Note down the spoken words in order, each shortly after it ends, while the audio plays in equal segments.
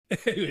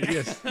Anyways,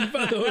 yes, you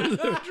found the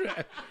order of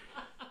trash.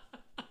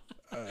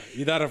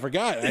 You thought I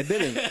forgot? I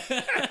didn't.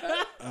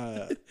 No,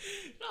 I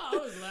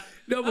was laughing.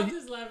 No, but I'm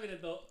just laughing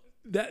at the.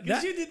 That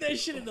Because you did that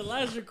shit in the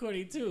last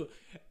recording too.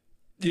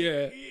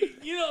 yeah.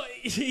 You know,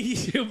 he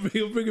He'll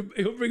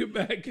bring it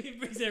back.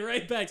 brings it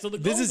right back. So the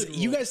This is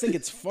golden you rule. guys think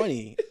it's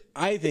funny.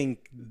 I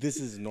think this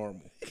is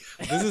normal.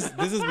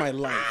 This is my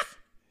life.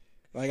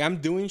 Like I'm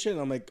doing shit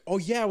and I'm like, oh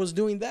yeah, I was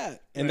doing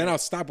that. And then I'll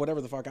stop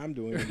whatever the fuck I'm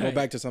doing and go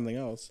back to something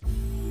else.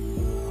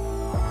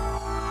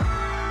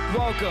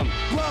 Welcome,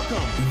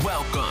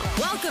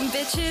 Welcome,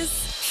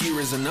 bitches. here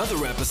is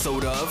another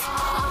episode of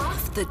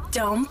Off the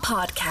Dome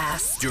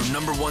Podcast. your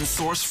number one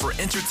source for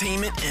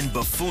entertainment and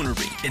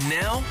buffoonery. And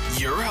now,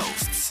 your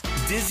hosts,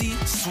 Dizzy,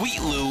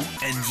 Sweet Lou,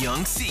 and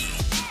Young C.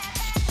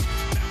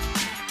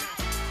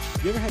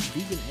 You ever had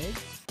vegan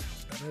eggs?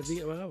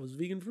 I was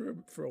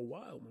vegan for a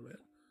while, my man.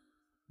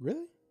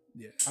 Really?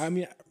 Yeah. I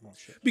mean, oh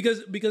shit.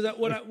 Because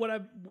what I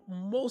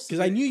most Because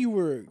I knew you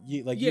were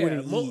you yeah,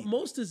 wouldn't eat.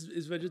 most is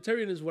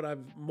vegetarian is what I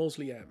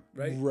mostly am,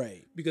 right?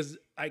 Right. Because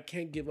I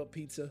can't give up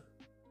pizza.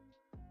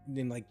 And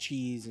then like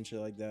cheese and shit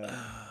like that.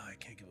 I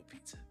can't give up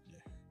pizza.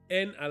 Yeah.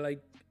 And I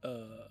like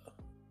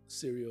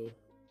cereal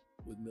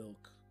with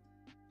milk,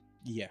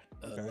 Yeah.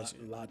 Okay, I see.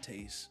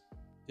 lattes.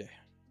 Yeah.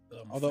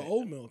 I'm a Although fan.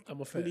 oat milk,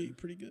 I'm a fan.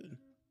 pretty good.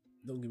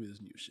 Don't give me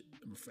this new shit.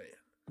 I'm a fan.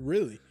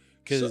 Really?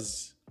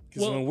 Because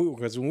well-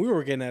 when we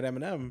were getting at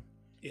M&M,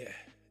 Yeah.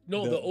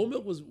 No, The- the oat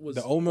milk was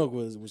the oat milk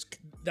was.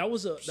 that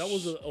was a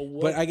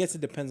But I guess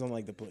it depends on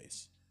like the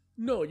place.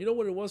 no, you know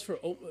what it was for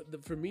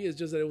for me is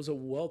just that it was a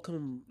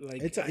welcome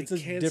like It's a I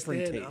can't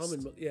different stand taste.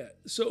 almond milk. Yeah.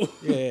 So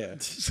Yeah.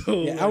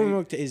 so Yeah, like, almond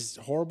milk is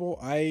horrible.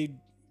 I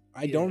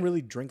don't Yeah.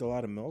 really drink a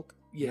lot of milk.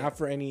 Yeah. Not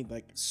for any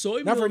like. soy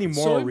Not milk, for any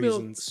moral soy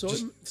milk, reasons. Soy,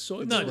 Just-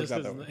 soy No, milk. just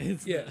out that 'cause way.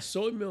 it's Yeah,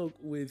 soy milk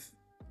with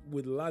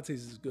lattes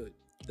is good.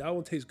 That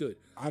one tastes good.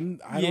 I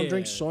don't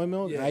drink Yeah. soy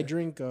milk. Yeah. I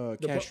drink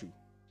cashew.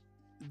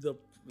 The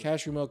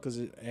Cashew milk because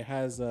it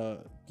has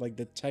like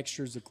the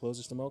texture is the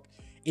closest to milk.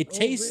 It Oh,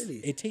 tastes really?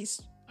 it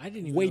tastes I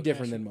didn't even way know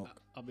different cashew- than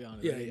milk. I'll be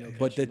honest. Yeah, I didn't yeah, know yeah.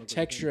 but cashew the milk was a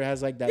texture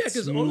has like that. yeah,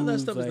 because all of that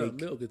stuff smooth, is not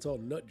like- milk. It's all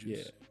nut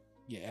juice.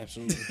 Yeah,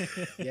 absolutely.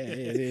 yeah,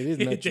 it is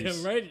thing. nut juice.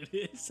 Damn right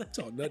it is. It's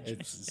all nut juice.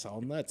 It's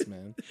all nuts,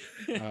 man.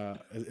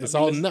 It's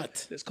all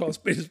nut. It's called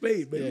spade a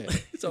spade, man. Yeah.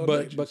 It's all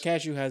nut juice. But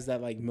cashew has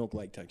that like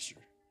milk-like texture.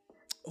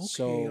 Okay,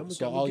 So I'm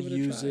so gonna I'll give it a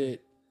use try.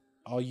 it.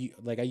 I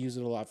use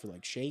it a lot for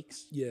like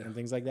shakes, Yeah. and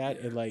things like that.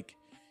 And like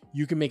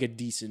you can make a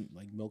decent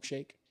like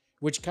milkshake,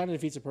 which kind of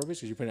defeats the purpose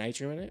because you're putting ice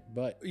cream in it.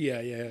 But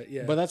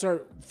Yeah. but that's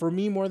for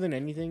me more than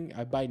anything.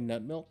 I buy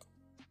nut milk,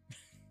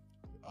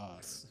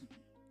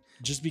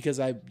 just because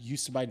I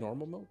used to buy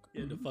normal milk,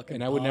 Yeah, the fucking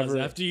And I would pause never-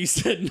 after you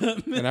said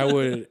nothing. and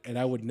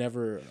I would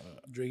never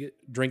drink it.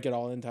 drink it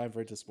all in time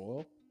for it to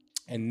spoil.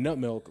 And nut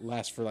milk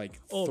lasts for like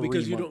Oh, 3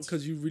 because months.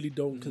 you really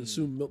don't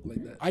consume milk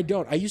like that. I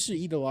don't. I used to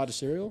eat a lot of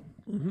cereal,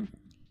 Mm-hmm.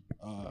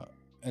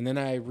 and then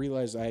I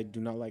realized I do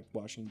not like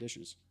washing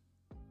dishes,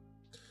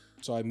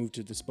 so I moved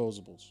to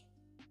disposables.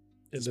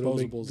 And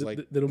Disposables,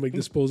 like- they don't make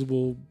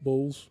disposable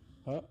bowls,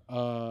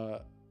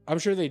 I'm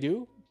sure they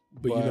do,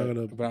 but you're not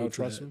gonna. But I go don't for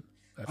trust that. them.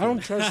 I I feel don't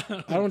that. trust.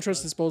 I don't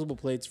trust disposable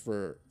plates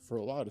for a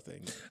lot of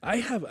things. I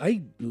have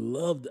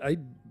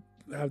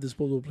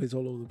disposable plates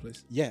all over the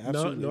place. Yeah,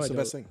 absolutely. No, it's I the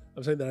best don't. thing.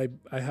 I'm saying that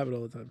I have it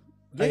all the time.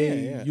 Yeah,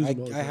 yeah. use them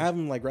all the I time. have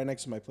them like right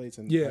next to my plates,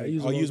 and Yeah, I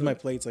use them I'll all use the my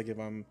time. plates like if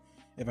I'm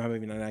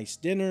having a nice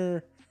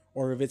dinner,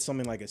 or if it's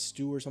something like a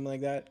stew or something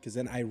like that. Because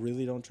then I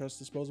really don't trust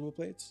disposable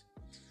plates.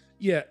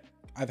 Yeah,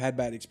 I've had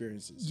bad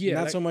experiences. Yeah,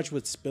 not like- so much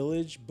with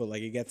spillage, but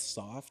like it gets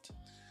soft.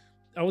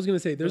 I was gonna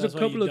say there's a That's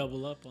why you couple of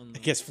double up on.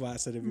 It gets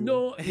flaccid if you will.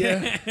 no.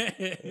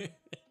 Yeah,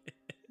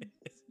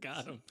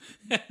 Got him.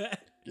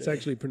 it's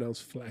actually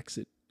pronounced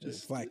flaccid.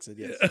 Just flaccid,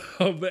 yes.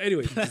 But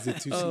anyway, Is it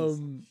two C's?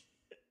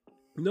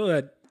 no,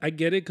 that I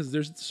get it because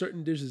there's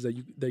certain dishes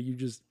that you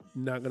just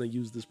not gonna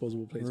use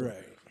disposable plates. on.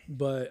 Right.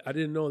 But I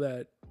didn't know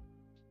that.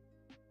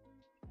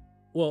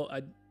 Well,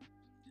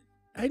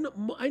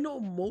 I know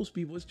most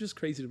people. It's just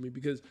crazy to me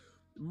because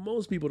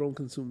most people don't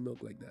consume milk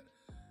like that,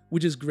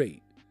 which is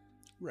great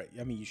Right.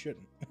 I mean, you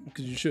shouldn't.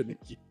 because you shouldn't.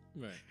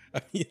 Right.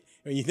 I mean,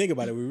 when you think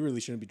about it, we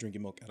really shouldn't be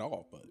drinking milk at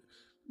all. But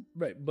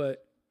Right,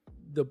 but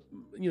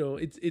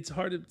it's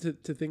hard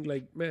to think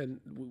like, man,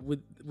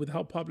 with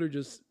how popular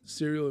just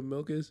cereal and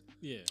milk is,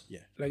 Yeah.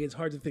 like it's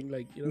hard to think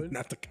like, you know,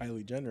 not the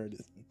Kylie Jenner.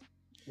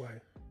 why?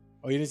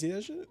 Oh, you didn't see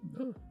that shit?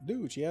 No.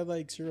 Dude, she had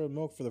like cereal and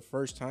milk for the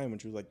first time when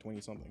she was like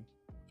 20 something.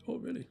 Oh,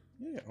 really?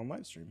 Yeah, on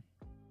live stream.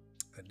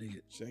 I dig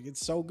it. She's like,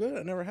 it's so good.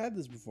 I never had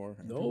this before.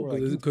 And people No, were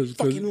like, you because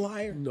fucking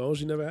liar. No,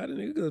 she never had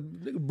it.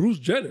 Nigga, Bruce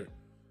Jenner.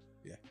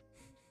 Yeah.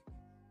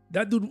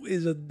 That dude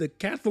is a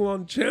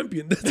decathlon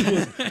champion.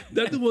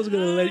 That dude wasn't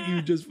gonna let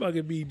you just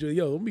fucking be,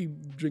 don't be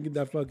drinking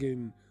that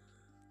fucking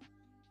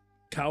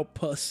cow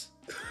pus.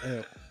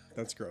 Ew,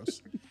 that's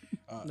gross.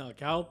 No,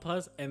 cow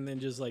pus and then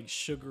just like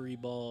sugary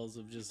balls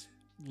of just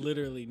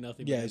literally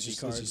nothing. Yeah, but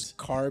it's empty just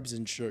carbs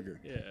and sugar.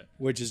 Yeah.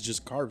 Which is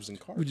just carbs and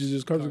carbs. Which is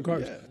just carbs and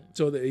carbs. Yeah.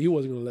 So that he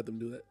wasn't gonna let them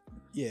do that.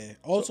 Yeah.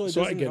 Also, it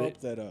so I doesn't get help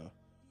it. that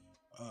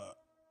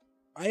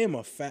I am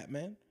a fat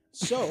man.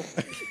 So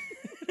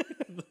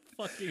The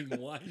fucking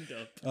wind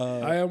up.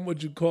 I am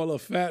what you call a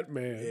fat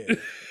man.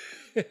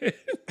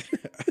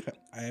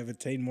 I have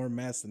attained more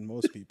mass than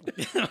most people.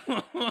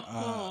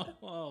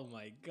 Oh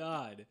my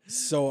god.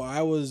 So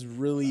I was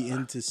really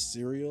into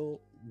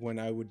cereal when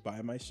I would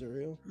buy my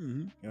cereal.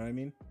 Mm-hmm. You know what I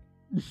mean?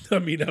 I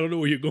mean, I don't know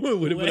where you're going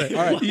with it, but Wait,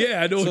 All right.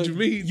 yeah, I know So what you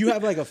mean. You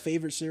have like a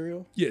favorite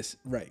cereal? Yes,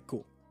 Right,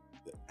 cool.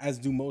 As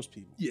do most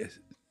people. yes.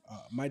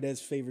 My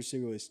dad's favorite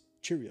cereal is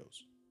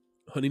Cheerios.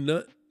 Honey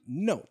Nut.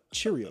 No,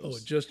 Cheerios. Oh,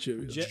 just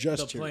Cheerios. Just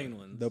the Cheerios. plain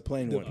ones. The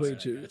plain The ones. plain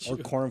Cheerios. Or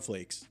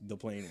cornflakes, the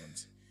plain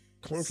ones.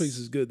 Cornflakes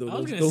is good though. I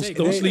was Don't, gonna don't, say,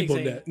 don't sleep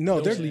cornflakes on that. No,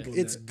 Don't they're sleep on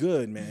it's that.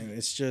 good, man.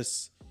 It's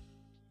just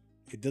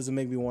it doesn't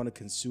make me want to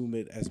consume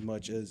it as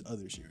much as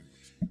other cereals.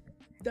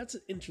 That's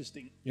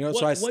interesting. You know,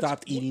 so I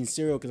stopped eating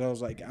cereal because I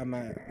was like, I'm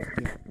not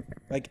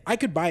like I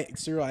could buy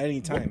cereal at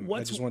any time.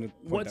 I just want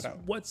to point that out.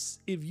 What's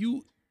if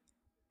you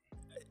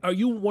are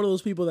you one of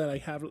those people that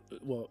like have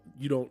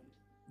you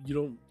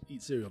don't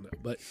eat cereal now,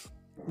 but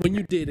when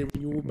you did and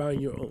when you were buying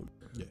your own,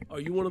 are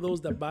you one of those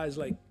that buys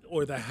like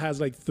or that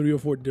has like 3 or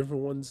 4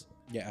 different ones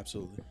Yeah,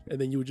 absolutely. and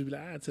then you would just be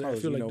like, today I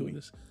Carlos, feel you like know doing me.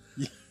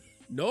 this.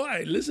 No,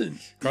 I listen.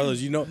 Carlos,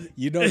 you know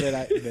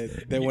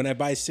that when I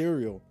buy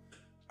cereal,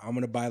 I'm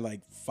gonna buy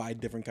like 5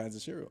 different kinds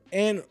of cereal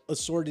and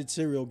assorted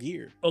cereal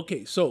gear.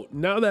 Okay, so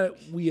now that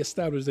we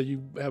established that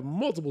you have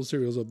multiple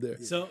cereals up there,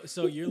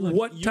 So you're like,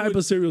 what you type would-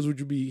 of cereals would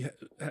you be?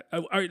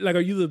 Are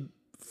you the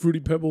Fruity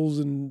Pebbles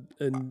and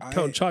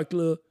Count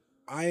Chocula?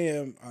 I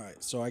am all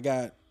right. So I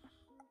got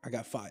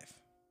 5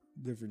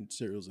 different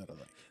cereals that I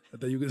like. I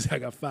thought you were gonna say I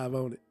got 5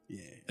 on it.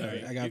 Yeah,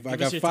 right, I got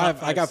give us your 5.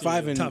 top I got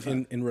 5 5 Top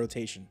five. in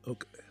rotation,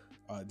 Okay,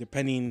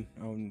 depending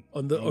on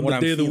the what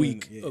I'm day of the feeling.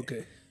 week. Yeah.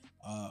 Okay,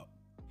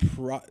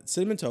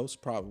 Cinnamon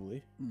Toast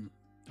probably.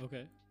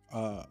 Okay.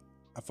 I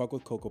fuck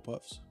with Cocoa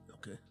Puffs.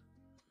 okay.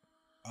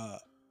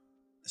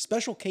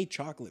 Special K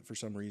chocolate for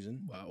some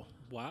reason. Wow.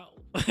 Wow.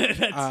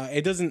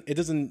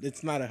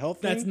 It's not a health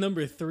That's thing.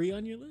 number 3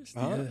 on your list.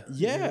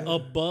 Yeah.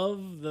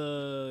 Above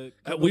the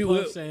we-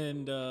 Cocoa Puffs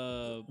and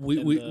We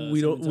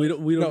the don't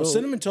Cinnamon know. No,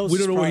 Cinnamon Toast We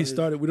don't is know where he probably-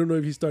 started. We don't know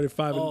if he started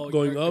 5 Oh, and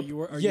going are up.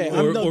 you- are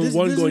Yeah, you- or this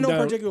one is going no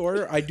down. particular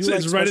order. I do So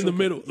like it's right in Special the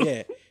middle.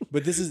 K. Yeah,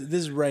 but this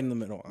is right in the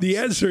middle. The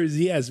answer is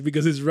yes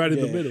because it's right in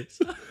the Yeah. middle.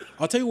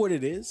 I'll tell you what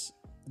it is.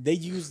 They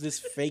use this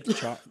fake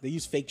They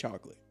use fake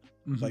chocolate,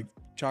 like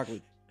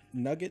chocolate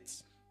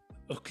nuggets,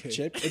 Okay.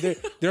 chips.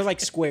 They're like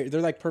square.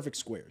 They're like perfect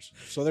squares.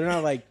 So they're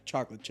not like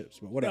chocolate chips,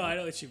 but No, whatever. I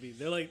know what you mean.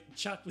 They're like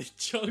chocolate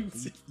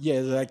chunks.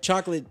 Yeah, they're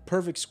like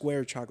perfect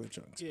square chocolate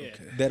chunks. Yeah.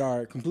 That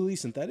are completely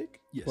synthetic.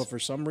 Yes. But for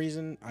some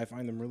reason, I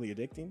find them really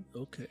addicting.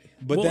 Okay.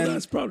 But well, then-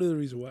 that's probably the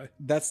reason why.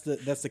 That's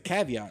the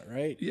caveat,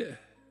 right? Yeah.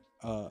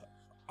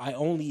 I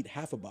only eat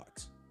half a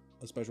box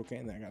of Special K,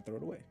 and then I got to throw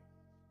it away.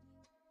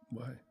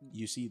 Why?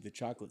 You see, the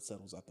chocolate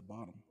settles at the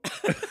bottom.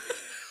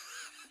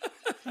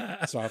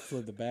 So I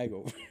flip the bag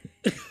over.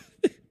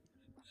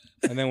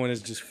 And then when it's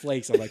just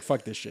flakes, I'm like,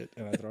 fuck this shit.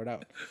 And I throw it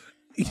out.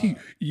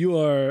 You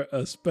are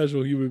a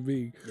special human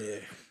being. Yeah.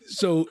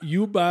 So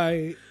you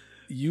buy.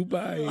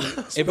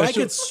 If I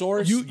could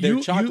source their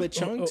chocolate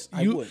chunks,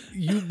 I would.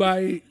 You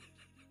buy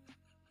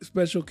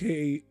Special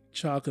K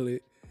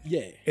chocolate,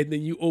 Yeah. and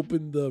then you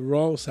open the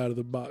wrong side of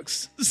the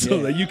box so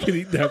Yeah. that you can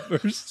eat that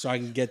first. So I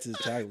can get to the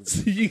chocolate.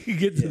 So you can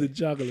get to the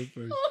chocolate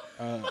first.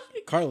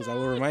 Carlos, I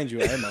will remind you,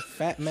 I am a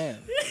fat man.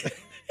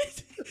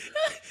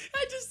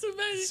 I just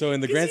imagine. So in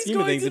the 'cause grand he's scheme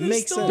of going things, to it the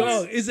makes store, sense.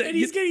 Dog, is it- and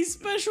he's getting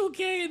Special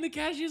K, and the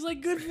cashier's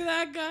like, "Good for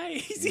that guy.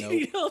 He's Nope.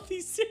 eating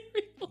healthy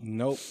cereal."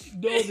 Nope.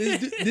 No,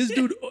 this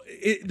dude.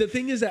 The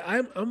thing is that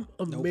I'm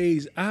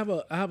amazed. I have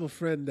a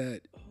friend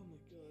that,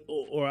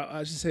 or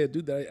I should say a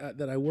dude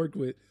that I worked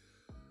with,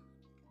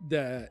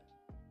 that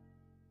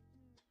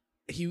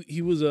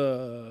he was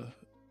a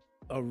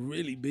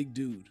really big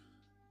dude,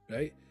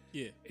 right?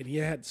 Yeah. And he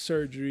had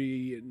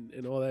surgery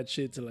and all that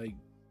shit to like,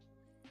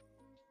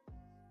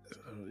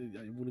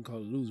 I wouldn't call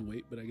it lose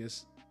weight, but I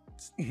guess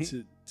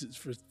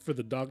for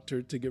the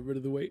doctor to get rid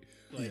of the weight.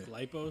 Like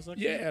lipo.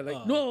 Yeah, like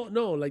Oh.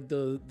 no, like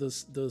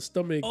the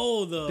stomach.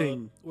 Oh, the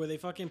thing. where they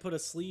fucking put a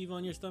sleeve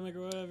on your stomach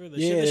or whatever. The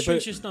Yeah, shit they that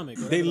shrinks put- your stomach.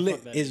 They whatever the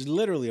fuck that it's is.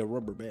 literally a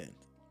rubber band.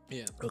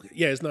 Yeah. Okay.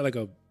 Yeah, it's not like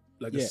a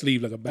Yeah.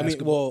 sleeve like a I mean,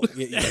 basketball. well,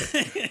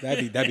 yeah,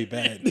 that'd be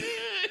bad.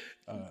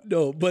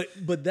 No,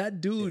 but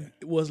that dude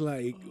was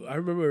like, I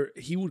remember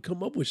he would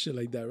come up with shit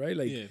like that, right?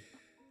 Like Yeah.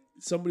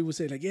 somebody would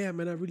say like, "Yeah,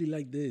 man, I really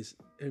like this,"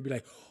 and he'd be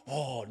like,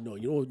 "Oh no,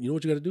 you know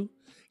what you got to do?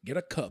 Get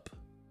a cup,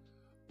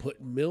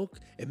 put milk,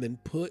 and then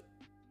put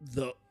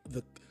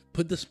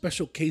the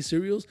Special K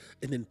cereals,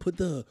 and then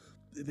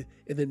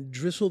and then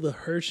drizzle the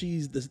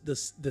Hershey's the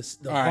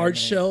right, hard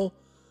man. shell."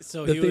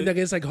 So The he thing would- that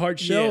gets like hard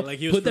shell, like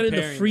he was put that in the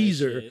preparing that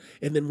freezer, shit.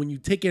 and then when you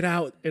take it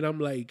out, and I'm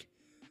like,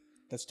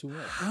 That's too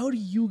much. how do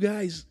you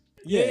guys?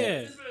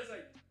 Yeah.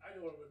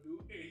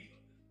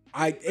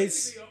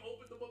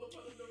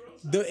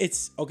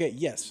 It's okay.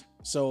 Yes.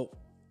 So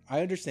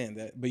I understand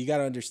that, but you got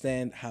to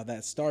understand how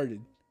that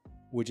started,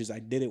 which is I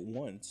did it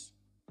once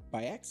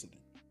by accident.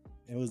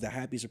 It was the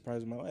happiest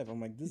surprise of my life. I'm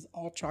like, this is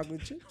all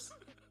chocolate chips.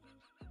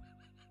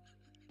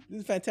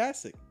 This is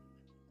fantastic.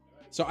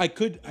 So I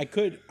could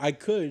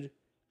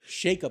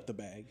shake up the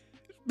bag.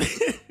 Like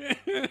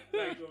a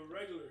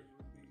regular.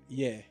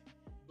 Yeah.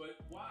 But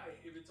why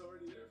if it's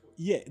already there for you?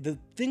 Yeah. The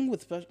thing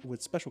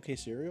with Special K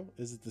cereal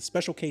is that the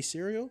Special K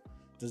cereal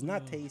does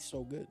not taste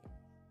so good.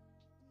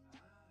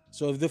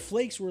 So if the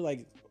flakes were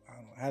like, I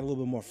don't know, had a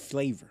little bit more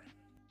flavor.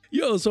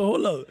 Yo, so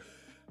hold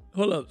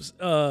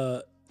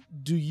up.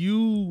 Do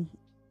you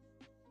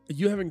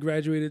haven't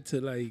graduated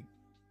to like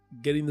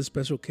getting the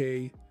Special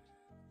K,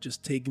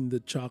 just taking the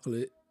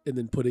chocolate and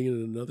then putting it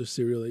in another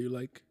cereal that you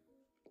like?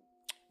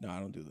 No, I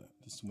don't do that.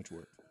 That's too much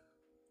work.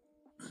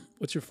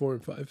 What's your 4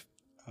 and 5?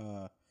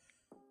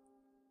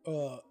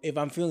 If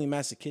I'm feeling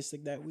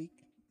masochistic that week,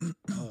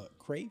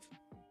 Crave.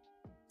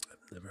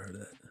 Never heard of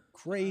that.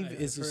 Crave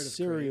I've is a heard of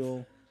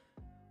cereal.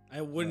 I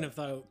wouldn't have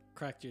thought it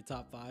cracked your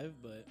top 5,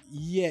 but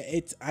Yeah,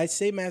 I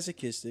say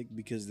masochistic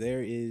because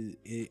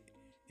it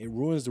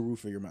ruins the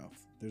roof of your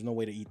mouth. There's no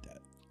way to eat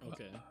that.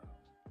 okay.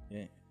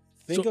 Yeah.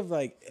 Think of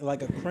like a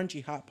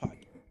crunchy hot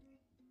pocket.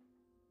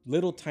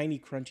 Little tiny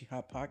crunchy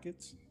hot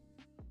pockets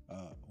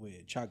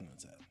with chocolate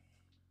inside.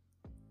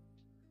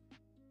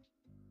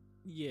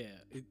 Yeah,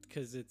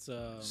 because it's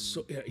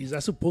So yeah, is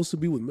that supposed to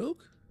be with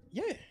milk?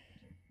 Yeah.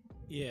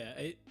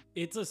 yeah,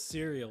 it's a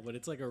cereal, but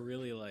it's like a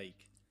really like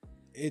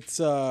It's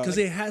Because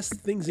it has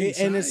things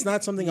inside. and it's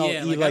not something I'll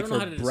yeah, eat I like don't know for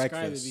how to describe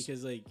breakfast. it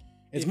because like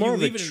It's if more you of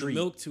a leave it in the treat.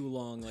 milk too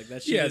long, like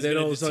that shit Yeah, is then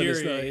gonna all of a sudden it's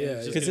deteriorate. not- and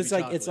yeah, just Because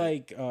gonna be it's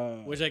chocolate,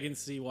 like which I can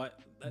see why,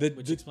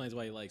 which the- explains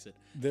why he likes it.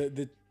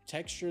 the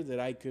texture that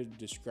I could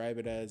describe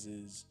it as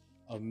is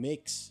a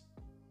mix,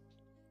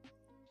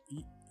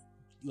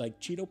 like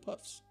Cheeto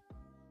Puffs,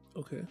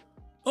 Okay.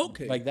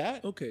 like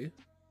that. Okay.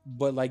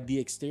 But like the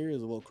exterior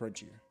is a little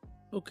crunchier,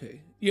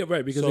 Okay. Yeah,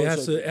 right. Because So- it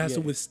has so- to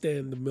yeah.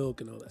 withstand the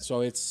milk and all that.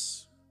 so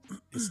it's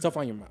tough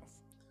on your mouth.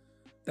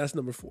 That's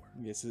number 4.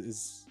 Yes,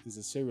 is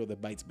a cereal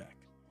that bites back.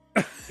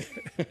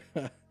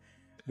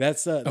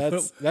 That's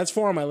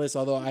 4 on my list.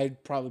 Although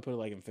I'd probably put it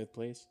like in 5th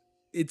place.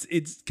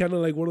 It's kind of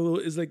like one of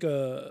those. It's like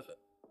a.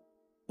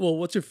 Well,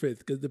 what's your 5th?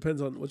 Because it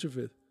depends on what's your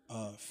 5th.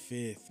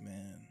 5th,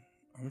 man.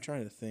 I'm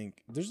trying to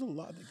think. There's a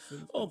lot.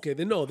 Okay,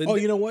 then no. Then Oh,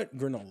 you know what?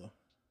 Granola.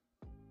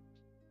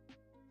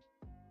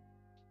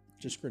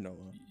 Just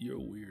granola. you're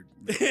weird.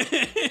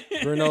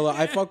 Granola.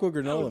 I fuck with I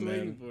granola, was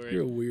waiting man. for it.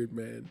 You're a weird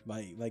man.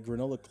 Like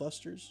granola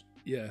clusters.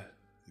 Yeah.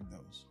 Like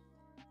those.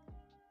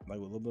 Like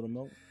with a little bit of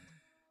milk.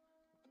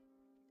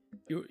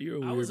 You're a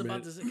weird I was man.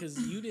 about to say because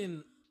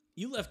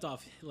you left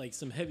off like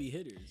some heavy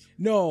hitters.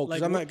 No,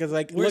 because Like I'm not. Because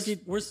like where's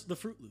the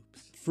Fruit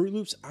Loops? Fruit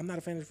Loops. I'm not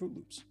a fan of Fruit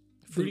Loops.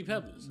 Fruity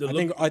Pebbles. The I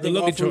look- think the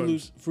all Lucky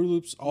Fruit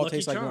Loops all Lucky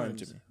taste like lime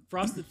Charms, to me.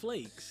 Frosted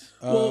Flakes.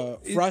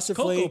 Frosted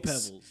Cocoa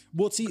Flakes. Pebbles.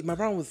 Well, see, my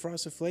problem with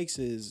Frosted Flakes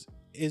is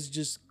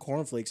just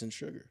cornflakes and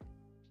sugar.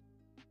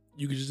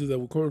 You could just do that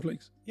with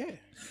cornflakes. Yeah.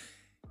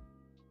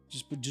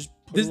 Just put This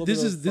a little bit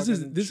of this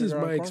fucking is sugar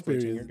on my cornflakes and you're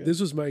experience. good. This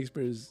was my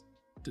experience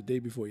the day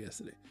before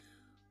yesterday.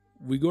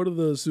 We go to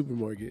the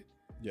supermarket.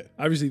 Yeah.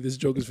 Obviously, this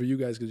joke is for you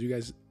guys because you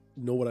guys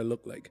know what I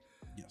look like.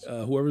 Yes.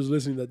 Whoever's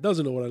listening that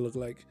doesn't know what I look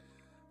like,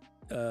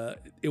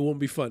 it won't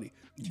be funny.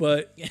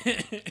 But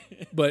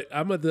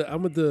I'm at the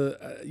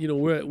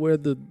we're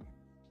at the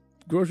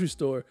grocery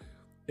store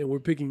and we're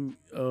picking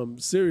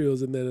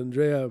cereals, and then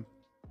Andrea,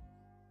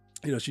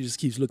 she just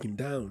keeps looking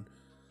down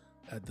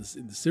at this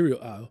in the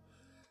cereal aisle,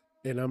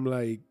 and I'm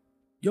like,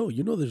 yo,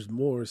 there's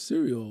more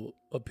cereal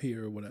up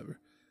here or whatever.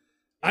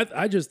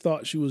 I just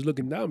thought she was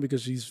looking down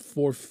because she's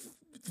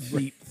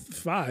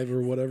 4'5"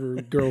 or whatever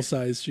girl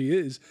size she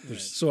is.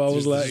 So I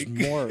was like,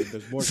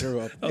 there's more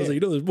cereal up I was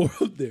like, there's more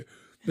up there.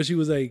 But she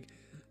was like,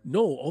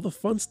 no, all the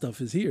fun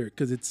stuff is here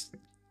because it's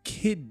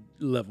kid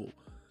level.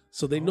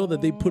 So they know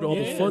that they put all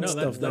the fun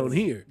stuff down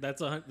here.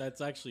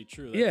 That's actually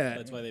true. Yeah.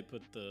 That's why they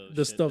put the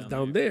The shit stuff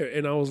down there.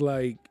 And I was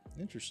like,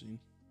 Interesting.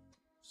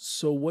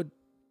 so what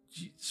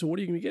are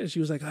you going to get? She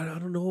was like, I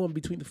don't know. I'm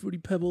between the Fruity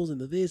Pebbles and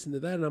the this and the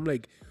that. And I'm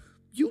like,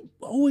 you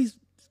always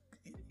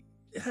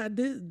had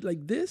this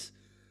like this?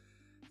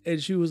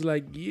 And she was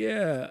like,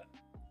 yeah.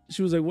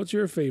 She was like, what's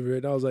your favorite?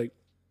 And I was like,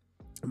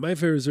 my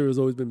favorite cereal has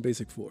always been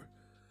Basic 4.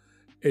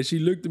 And she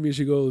looked at me and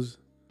she goes,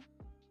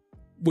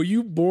 were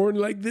you born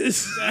like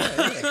this?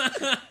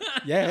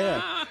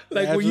 Yeah.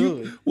 Like,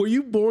 Absolutely. were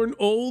you born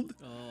old?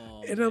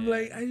 Oh, And I'm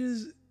man.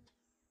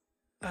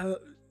 like,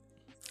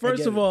 first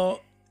get of it.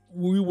 all,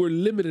 we were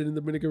limited in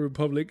the Dominican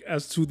Republic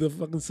as to the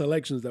fucking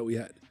selections that we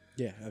had.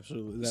 Yeah,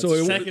 absolutely. So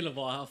it Second of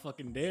all, how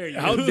fucking dare you?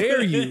 How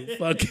dare you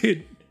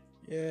fucking...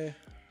 yeah.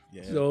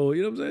 So,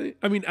 you know what I'm saying?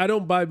 I mean, I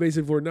don't buy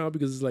Basic 4 now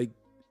because it's like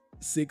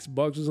 $6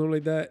 or something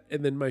like that.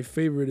 And then my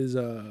favorite is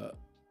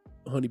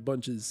Honey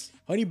Bunches.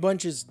 Honey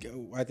Bunches,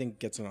 I think,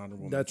 gets an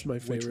honorable That's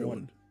mention. my Which favorite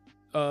one.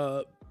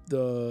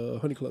 The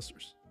Honey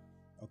Clusters.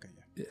 Okay,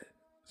 yeah. Yeah,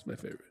 it's my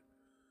favorite.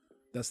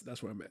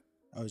 That's where I'm at.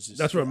 I was just.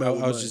 That's where I'm at I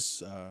with was mine.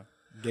 just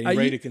getting I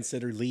ready u- to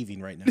consider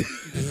leaving right now.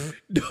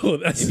 No,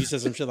 that's... If you said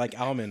some shit like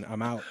Almond,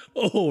 I'm out.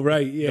 Oh,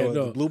 right. Yeah, The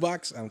no. blue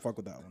box, I don't fuck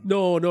with that one.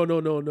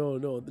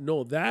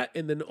 No. That,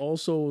 and then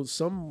also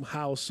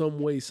somehow, some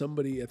way,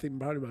 somebody, I think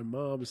probably my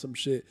mom or some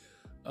shit,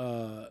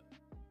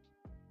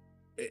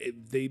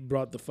 they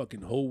brought the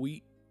fucking whole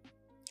wheat.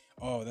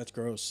 Oh, that's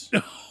gross.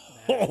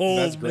 Oh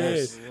That's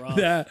man,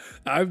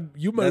 gross.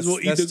 you might as well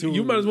eat the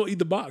you might as well eat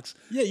the box.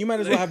 Yeah, you might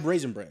as well have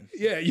Raisin Bran.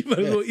 Yeah, you might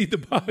as well eat the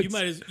box. You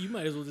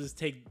might as well just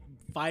take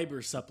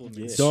fiber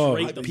supplements Dog,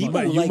 straight the People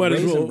fuck who you like might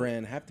as Raisin well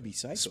Bran have to be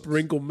psychos.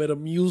 Sprinkle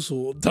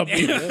Metamucil on top of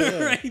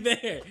your, right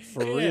there.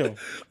 For real.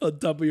 on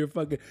top of your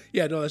fucking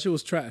that shit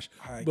was trash.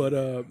 I But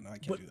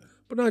can't do that.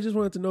 but no, I just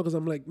wanted to know because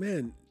I'm like,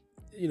 man,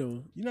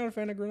 You're not a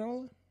fan of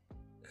granola?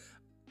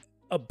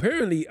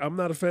 apparently I'm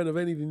not a fan of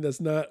anything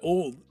that's not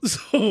old.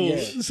 So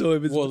Yeah. so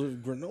if it's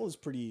Granola's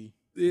pretty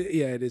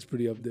it is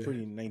pretty up there.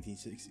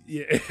 1960s.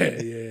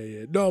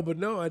 Yeah. No, but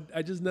no,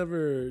 I just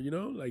never,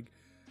 like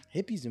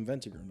Hippies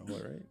invented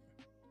granola, right?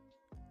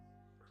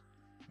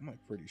 I'm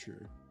like pretty sure.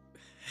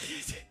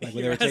 Like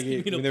when they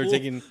were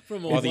taking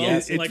from all the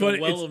acid. like funny,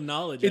 a well of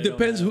knowledge. it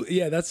depends who.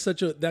 Yeah, that's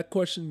such a that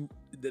question.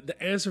 The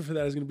answer for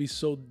that is going to be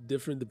so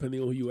different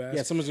depending on who you ask.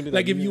 Yeah, someone's gonna be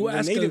like, if you the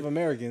ask Native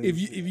Americans.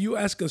 if you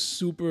ask a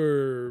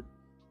super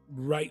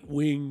right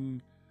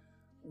wing,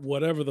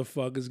 whatever the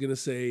fuck is going to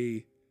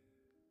say,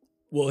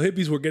 well,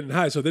 hippies were getting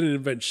high, so they didn't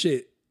invent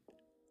shit.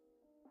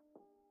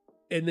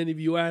 And then if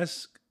you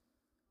ask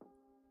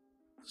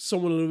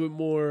someone a little bit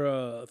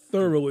more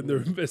thorough in their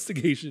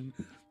investigation,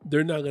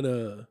 they're not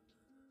gonna.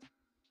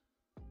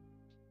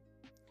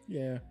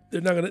 Yeah.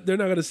 They're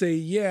not gonna say,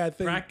 yeah, I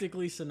think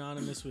Practically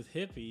synonymous with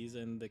hippies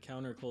and the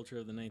counterculture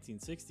of the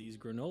 1960s,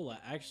 granola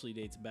actually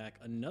dates back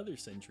another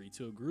century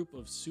to a group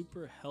of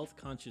super health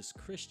conscious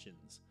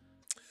Christians.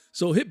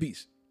 so.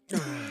 Hippies.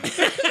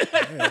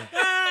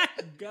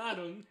 Got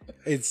him.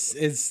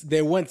 It's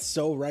they went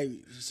so right,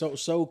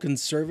 so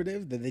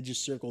conservative that they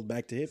just circled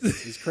back to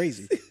hippies. It's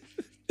crazy.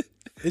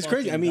 It's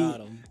crazy. I Fucking mean,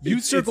 got 'em. you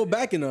circle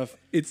back enough.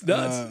 It's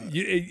nuts.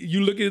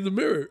 You look in the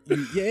mirror.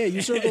 Yeah,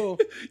 you circle.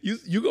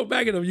 you go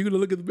back enough, you're gonna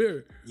look in the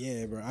mirror.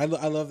 Yeah, bro. I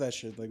love that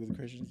shit. Like with the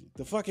Christians,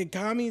 the fucking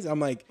commies. I'm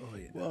like,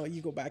 well,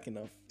 you go back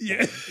enough.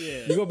 Yeah,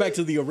 Yeah. You go back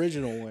to the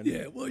original one.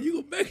 yeah. Well,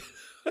 you go back.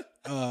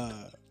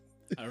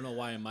 I don't know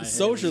why in my head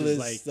Socialists. it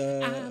was just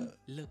like, I'm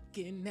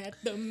looking at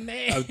the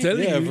man. I'm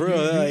telling Yeah, you,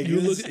 bro, like, you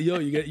this- look. Yo,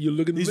 you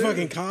look in the These mirror.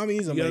 fucking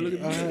commies. I'm You like,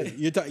 gotta look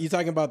at the you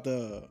talking about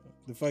the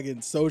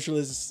fucking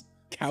socialist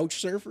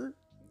couch surfer?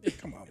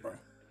 Come on, bro.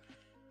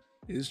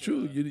 It's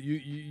true.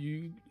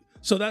 You.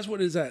 So that's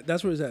what it's at.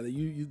 That's where it's at.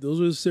 You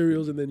those are the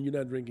cereals, and then you're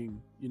not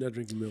drinking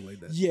milk like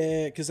that.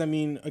 Yeah, because I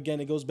mean, again,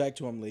 it goes back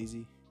to I'm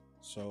lazy,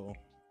 so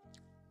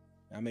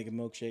I make a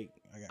milkshake.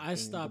 I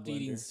stopped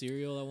eating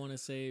cereal, I want to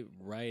say,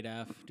 right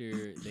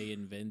after they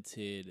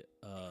invented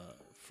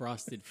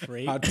Frosted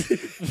Flakes.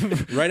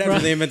 Right after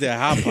they invented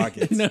Hot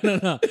Pockets, No.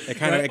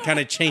 it kind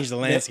of changed the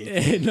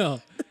landscape.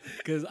 No,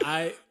 because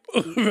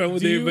Remember when Do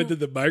they you- invented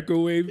the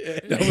microwave?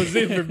 That was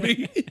it for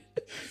me.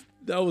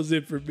 That was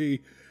it for me.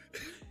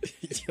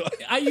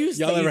 I used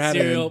Y'all to ever eat had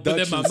an cereal, but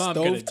then my induction mom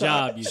got a stovetop?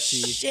 job, you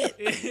see.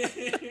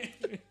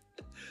 Shit.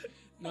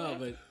 No,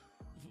 but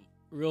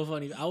real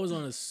funny. I was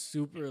on a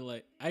super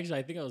actually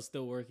I think I was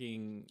still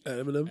working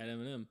M&M? at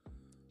M&M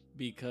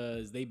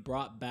because they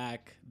brought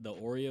back the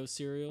Oreo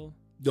cereal.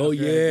 Oh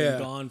after it had been yeah.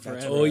 gone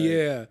forever. Oh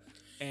yeah.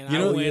 And You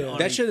I know went on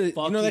that a should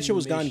that shit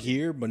was fucking gone mission.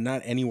 here, but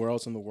not anywhere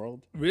else in the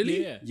world.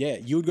 Really? Yeah, Yeah,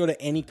 you would go to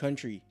any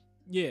country,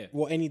 yeah.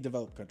 well, any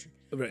developed country.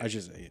 Right. I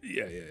should say it.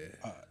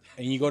 Yeah.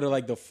 And you go to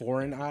like the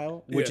foreign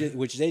aisle, which Yeah. is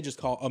which they just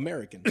call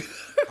American.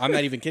 I'm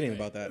not even kidding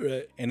about that.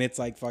 Right. And it's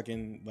like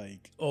fucking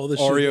like All the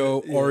shit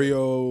Oreo that- yeah.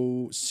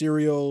 Oreo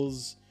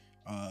cereals,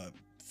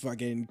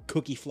 fucking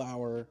cookie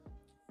flour,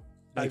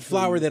 like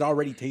flour that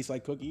already tastes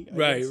like cookie. I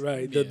Right. guess.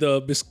 Right. Yeah.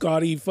 The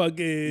biscotti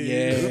fucking.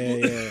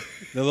 Yeah.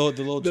 The little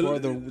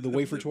the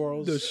wafer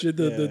twirls. The shit.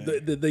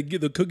 Yeah. They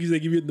give the cookies they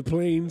give you in the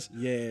planes.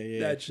 Yeah.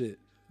 That shit.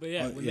 But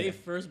yeah, when they yeah.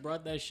 first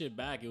brought that shit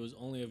back, it was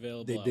only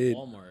available They at did.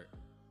 Walmart,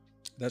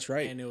 That's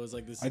right. and it was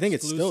like this. I think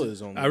it still exclusive-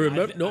 is only. I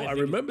remember. I I think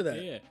remember it-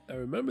 that. yeah. I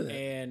remember that.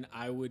 And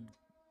I would,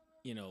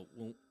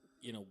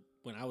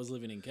 when I was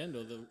living in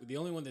Kendall, the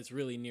only one that's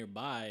really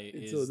nearby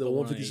It's is the the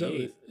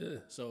 157. 158. Yeah.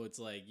 So it's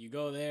like you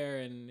go there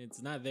and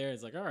it's not there.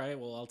 It's like, all right,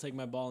 well, I'll take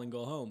my ball and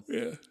go home.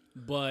 Yeah.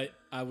 But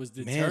I was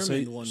Man,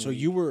 determined one so week.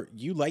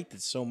 you liked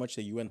it so much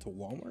that you went to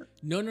Walmart?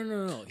 No.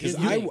 Because Here's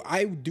the thing.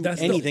 I would do That's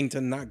the- anything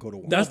to not go to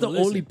Walmart. That's the but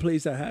listen. only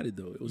place I had it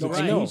though. It was No,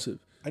 I know. exclusive.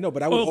 I know,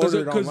 but I would order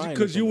it online.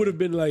 Because you would have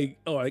been like,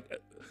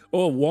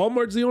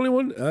 Walmart's the only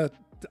one.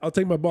 I'll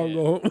take my ball and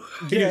go home.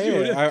 Yeah.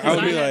 I would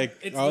I be had- like,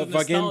 it's oh, the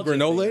fucking nostalgia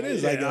granola thing, it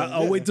is. right? Like,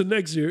 I'll wait till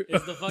next year.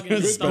 It's the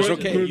fucking Special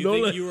nostalgia case. thing. You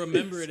Granola. think you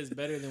remember it as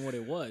better than what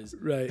it was.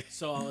 Right.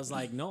 So I was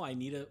like, no, I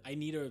need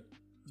to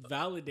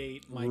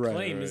validate my Right,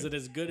 claim. right. Is it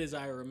as good as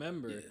I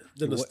remember?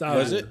 The Was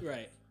nostalgia. it?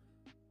 Right.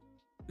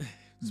 No.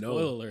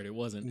 Spoiler alert, it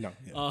wasn't. No,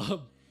 yeah.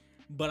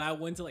 But I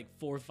went to like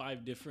 4 or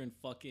 5 different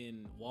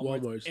fucking Walmarts.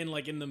 Walmarts. And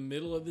like in the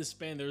middle of this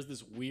span, there was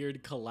this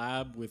weird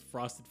collab with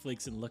Frosted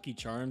Flakes and Lucky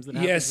Charms that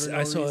happened Yes, for no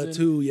I saw it reason.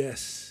 too.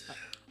 Yes.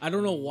 I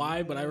don't know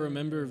why, but I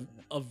remember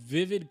a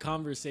vivid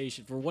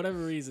conversation. For whatever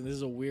reason, this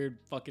is a weird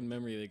fucking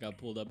memory that got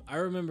pulled up. I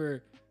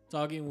remember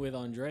talking with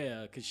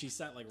Andrea because she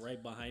sat like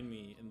right behind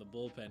me in the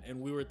bullpen,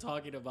 and we were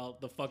talking about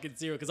the fucking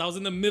cereal because I was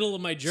in the middle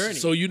of my journey.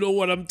 So you know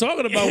what I'm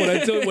talking about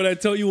when I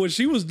tell you what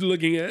she was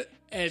looking at.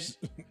 And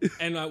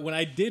when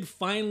I did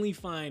finally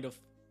find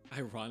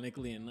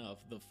ironically enough,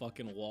 the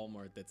fucking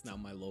Walmart that's now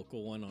my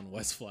local one on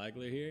West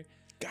Flagler here.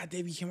 God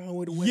damn, you came out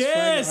with a West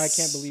Yes! Flagler. I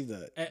can't believe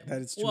that.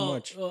 That is too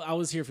much. Well, I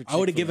was here for I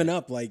would have Chick-fil-A. given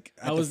up. Like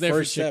I was there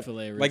for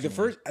Chick-fil-A Like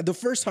originally. the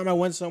first time I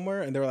went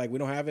somewhere and they were like, "We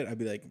don't have it." I'd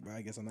be like, well,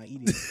 "I guess I'm not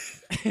eating it."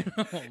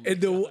 And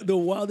the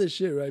wildest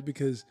shit, right?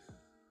 Because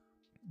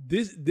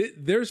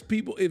there's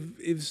people.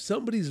 If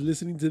somebody's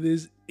listening to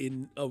this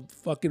in a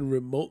fucking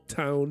remote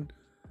town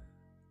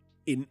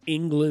in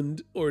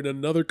England or in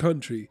another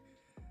country,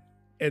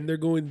 and they're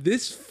going,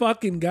 this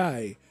fucking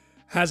guy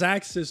has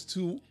access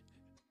to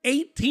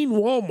 18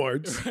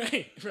 Walmarts,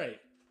 Right.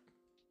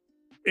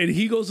 and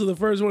he goes to the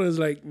first one and is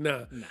like,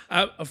 nah.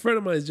 A friend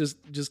of mine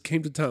just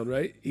came to town,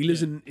 right? He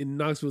lives in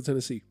Knoxville,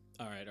 Tennessee.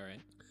 All right.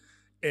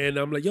 And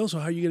I'm like, yo, so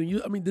how are you gonna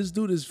use? I mean, this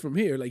dude is from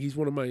here. Like, he's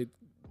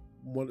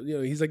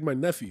he's like my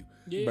nephew.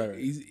 Yeah. Right.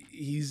 He's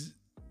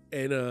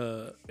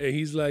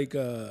like,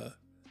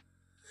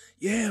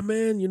 yeah,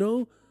 man,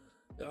 no,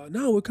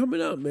 we're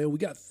coming up, man. We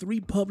got 3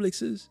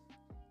 Publixes.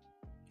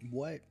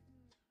 What?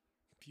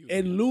 Beautiful.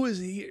 And Lewis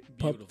here,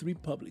 Beautiful. 3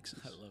 Publixes.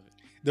 I love it.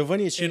 The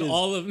funniest shit In is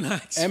all of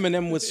Knoxville.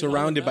 Eminem was In all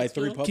of surrounded by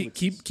 3 Knoxville?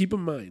 Publix. Keep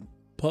in mind,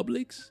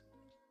 Publix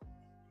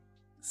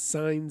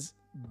signs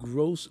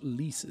gross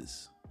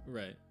leases.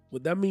 Right.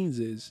 What that means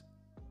is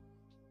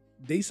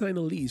they sign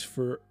a lease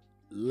for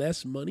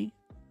less money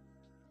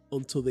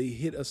until they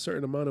hit a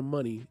certain amount of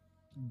money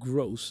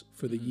gross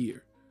for the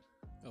year.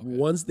 Okay.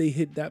 Once they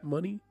hit that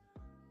money,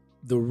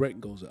 the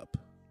rent goes up.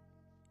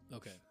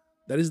 Okay.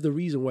 That is the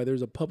reason why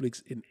there's a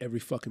Publix in every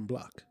fucking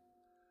block.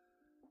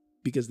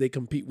 Because they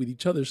compete with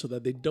each other so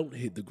that they don't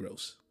hit the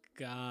gross.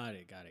 Got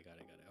it.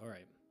 All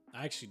right.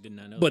 I actually did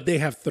not know. But they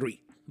have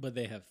 3. But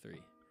they have 3.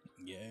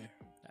 Yeah.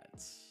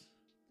 That's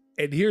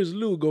And here's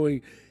Lou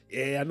going,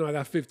 yeah, I know I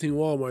got 15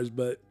 Walmarts,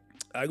 but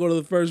I go to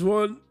the first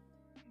one,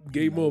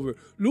 game over.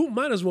 Lou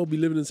might as well be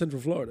living in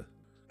Central Florida.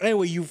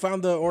 Anyway, you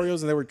found the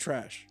Oreos and they were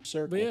trash.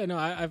 Circle. But yeah, no,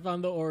 I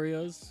found the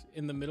Oreos.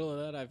 In the middle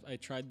of that, I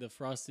tried the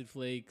Frosted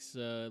Flakes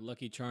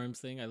Lucky Charms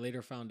thing. I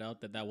later found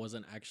out that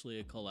wasn't actually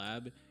a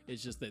collab.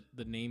 It's just that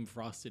the name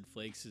Frosted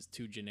Flakes is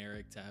too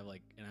generic to have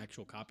like an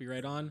actual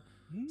copyright on.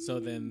 So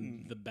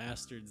then the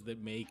bastards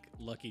that make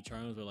Lucky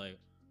Charms were like,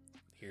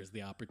 here's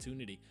the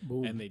opportunity.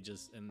 Boom. And they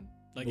just,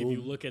 if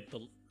you look at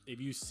if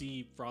you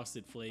see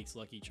Frosted Flakes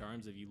Lucky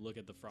Charms, if you look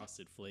at the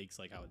Frosted Flakes,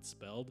 like how it's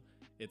spelled,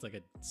 it's like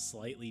a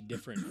slightly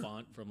different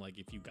font from like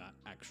if you got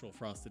actual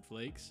Frosted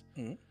Flakes.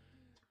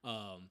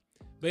 But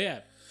yeah.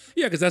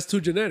 Yeah, because that's too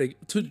genetic.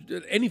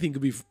 Anything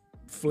could be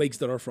flakes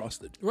that are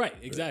frosted. Right,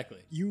 exactly.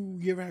 You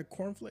ever had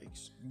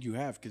cornflakes? You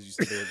have, because you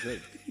said they were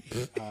great.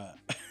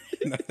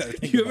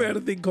 You ever had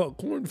a thing called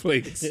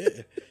cornflakes?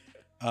 They're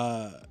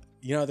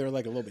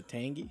like a little bit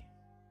tangy.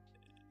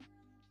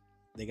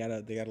 They got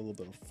a little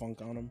bit of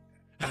funk on them.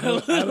 A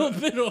little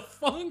bit of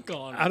funk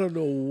on it. I don't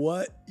know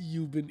what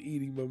you've been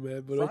eating, my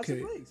man, but Frosted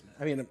okay. Flakes, man.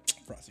 I mean,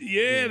 Frosted.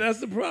 Yeah, that's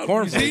the problem.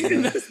 Cornflakes. You see?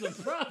 That's the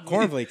problem.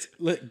 Cornflakes.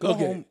 Go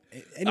Okay. home.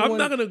 I'm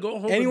not gonna go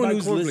home. Anyone and buy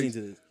who's cornflakes. listening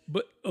to this,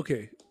 But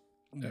okay,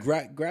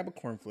 grab a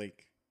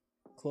cornflake,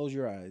 close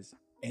your eyes,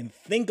 and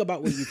think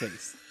about what you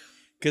taste.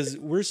 Because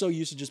we're so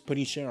used to just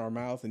putting shit in our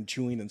mouth and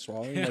chewing and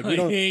swallowing. Like we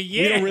don't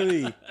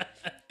really.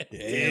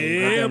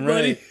 yeah,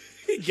 buddy.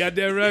 You got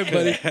that right,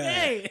 buddy.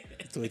 Hey.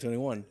 It's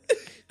 2021.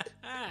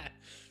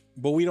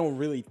 But we don't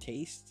really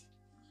taste.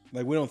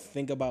 Like, we don't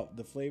think about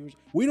the flavors.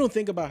 We don't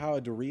think about how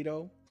a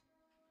Dorito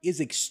is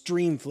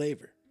extreme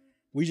flavor.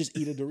 We just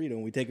eat a Dorito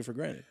and we take it for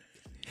granted.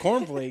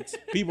 Cornflakes,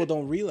 people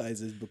don't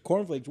realize this, but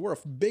cornflakes were a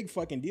big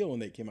fucking deal when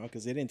they came out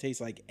because they didn't taste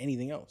like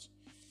anything else.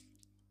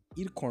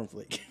 Eat a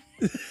cornflake.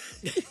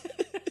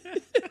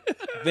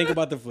 Think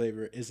about the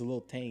flavor. It's a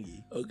little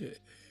tangy. Okay.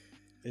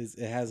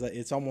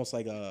 It's almost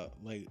like a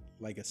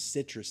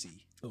citrusy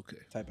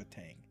type of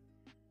tang.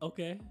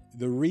 Okay.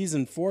 The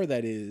reason for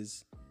that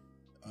is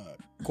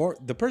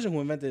the person who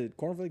invented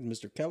cornflakes,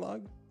 Mr.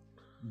 Kellogg,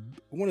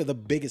 one of the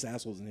biggest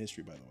assholes in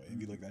history, by the way,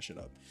 if you look that shit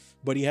up.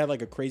 But he had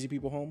like a crazy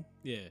people home.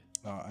 Yeah.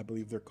 I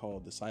believe they're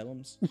called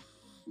asylums.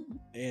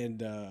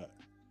 And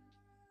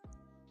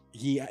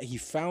he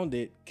found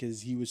it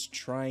because he was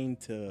trying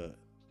to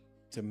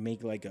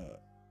make like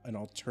an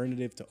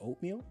alternative to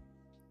oatmeal.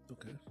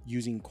 Okay.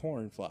 Using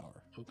corn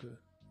flour. Okay.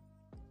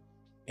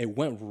 It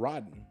went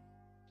rotten.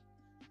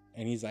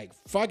 And he's like,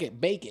 fuck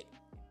it, bake it.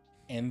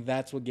 And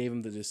that's what gave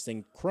him the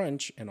distinct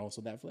crunch and also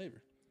that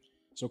flavor.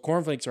 So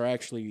cornflakes are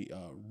actually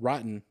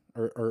rotten,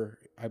 or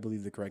I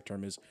believe the correct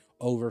term is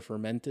over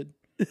fermented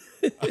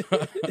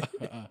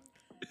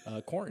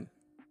corn.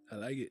 I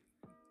like it.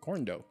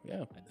 Corn dough,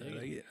 yeah.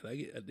 I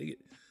dig it.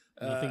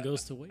 Nothing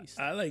goes to waste.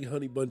 I like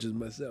honey bunches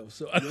myself,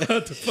 so I don't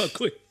have to fuck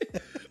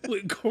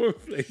with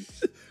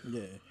cornflakes.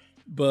 Yeah.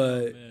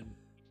 But Man.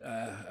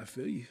 I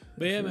feel you.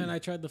 But yeah, man, I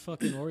tried the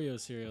fucking Oreo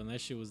cereal and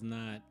that shit was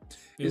not.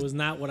 It was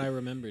not what I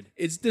remembered.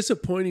 It's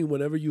disappointing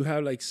whenever you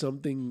have like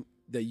something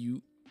that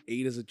you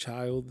ate as a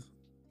child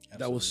that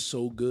Absolutely. was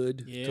so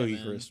good. Yeah, Cookie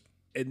man. Crisp.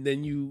 And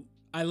then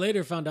I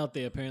later found out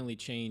they apparently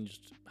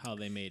changed how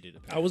they made it.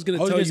 I was gonna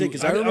I was tell gonna you say,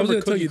 'cause I was remember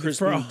gonna tell Cookie you Crisp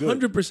for being good.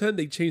 100%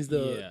 they changed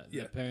the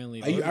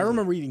apparently I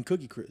remember eating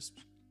Cookie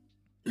Crisps.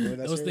 Remember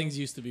that those cereal? things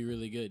used to be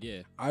really good.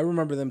 Yeah. I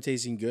remember them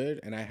tasting good,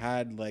 and I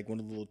had like one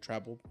of the little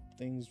travel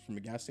things from a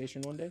gas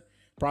station one day.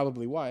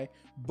 Probably why,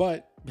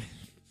 but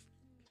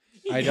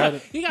I got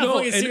it. He got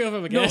fucking cereal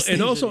from a gas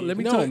station. and also let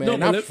me No, tell you, man, but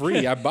not let-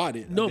 free. I bought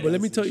it. No, at but let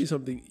gas me tell you station.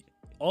 something.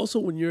 Also,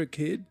 when you're a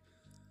kid,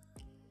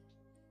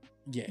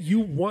 Yeah, you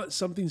want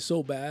something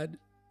so bad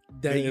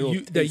that It'll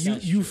you taste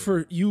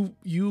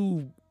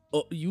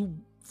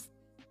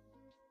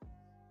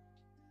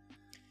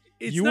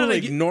it's you not will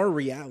like ignore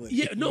reality.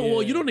 yeah, no,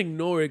 well, you Yeah. don't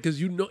ignore it because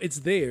you know it's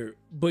there,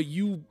 but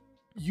you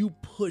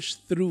push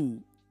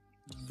through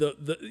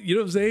the you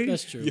know what I'm saying?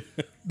 That's true.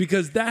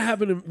 Because that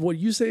happened. What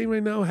you saying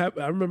right now?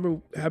 I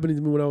remember happening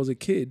to me when I was a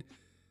kid.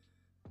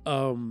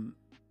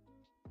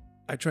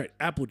 I tried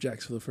Apple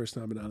Jacks for the first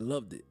time and I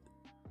loved it,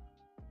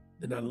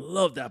 and I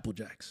loved Apple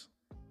Jacks,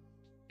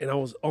 and I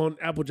was on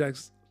Apple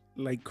Jacks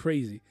like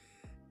crazy,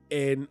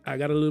 and I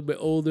got a little bit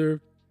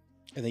older.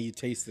 And then you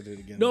tasted it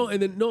again. No, and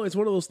then it's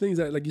one of those things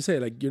that, like you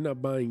said, like you're not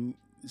buying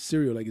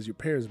cereal like it's your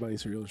parents buying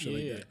cereal and shit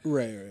like that.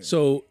 right.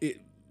 So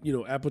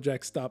Apple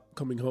Jacks stopped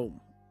coming home.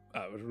 I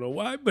don't know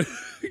why, but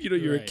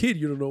you're a Right. kid,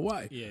 you don't know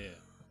why. Yeah.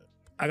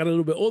 I got a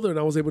little bit older and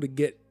I was able to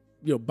get,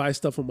 buy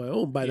stuff on my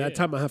own. By that Yeah.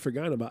 time, I had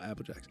forgotten about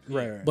Apple Jacks.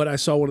 right. But I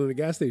saw one in the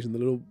gas station,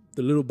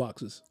 the little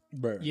boxes,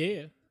 Right.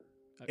 Yeah.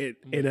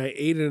 and I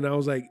ate it, and I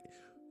was like,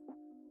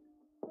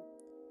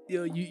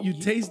 you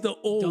taste the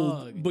old,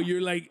 Dog. but you're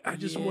like, I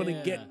just want to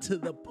Yeah. get to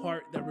the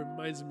part that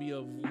reminds me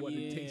of what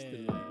it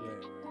tasted like,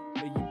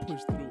 and you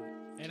push through it.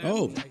 And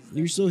Oh,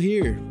 you're still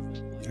here.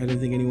 I didn't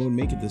think anyone would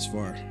make it this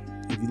far.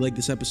 If you like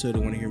this episode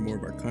and want to hear more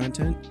of our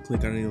content,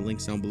 click on any of the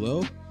links down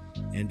below.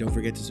 And don't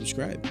forget to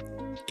subscribe.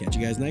 Catch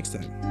you guys next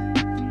time.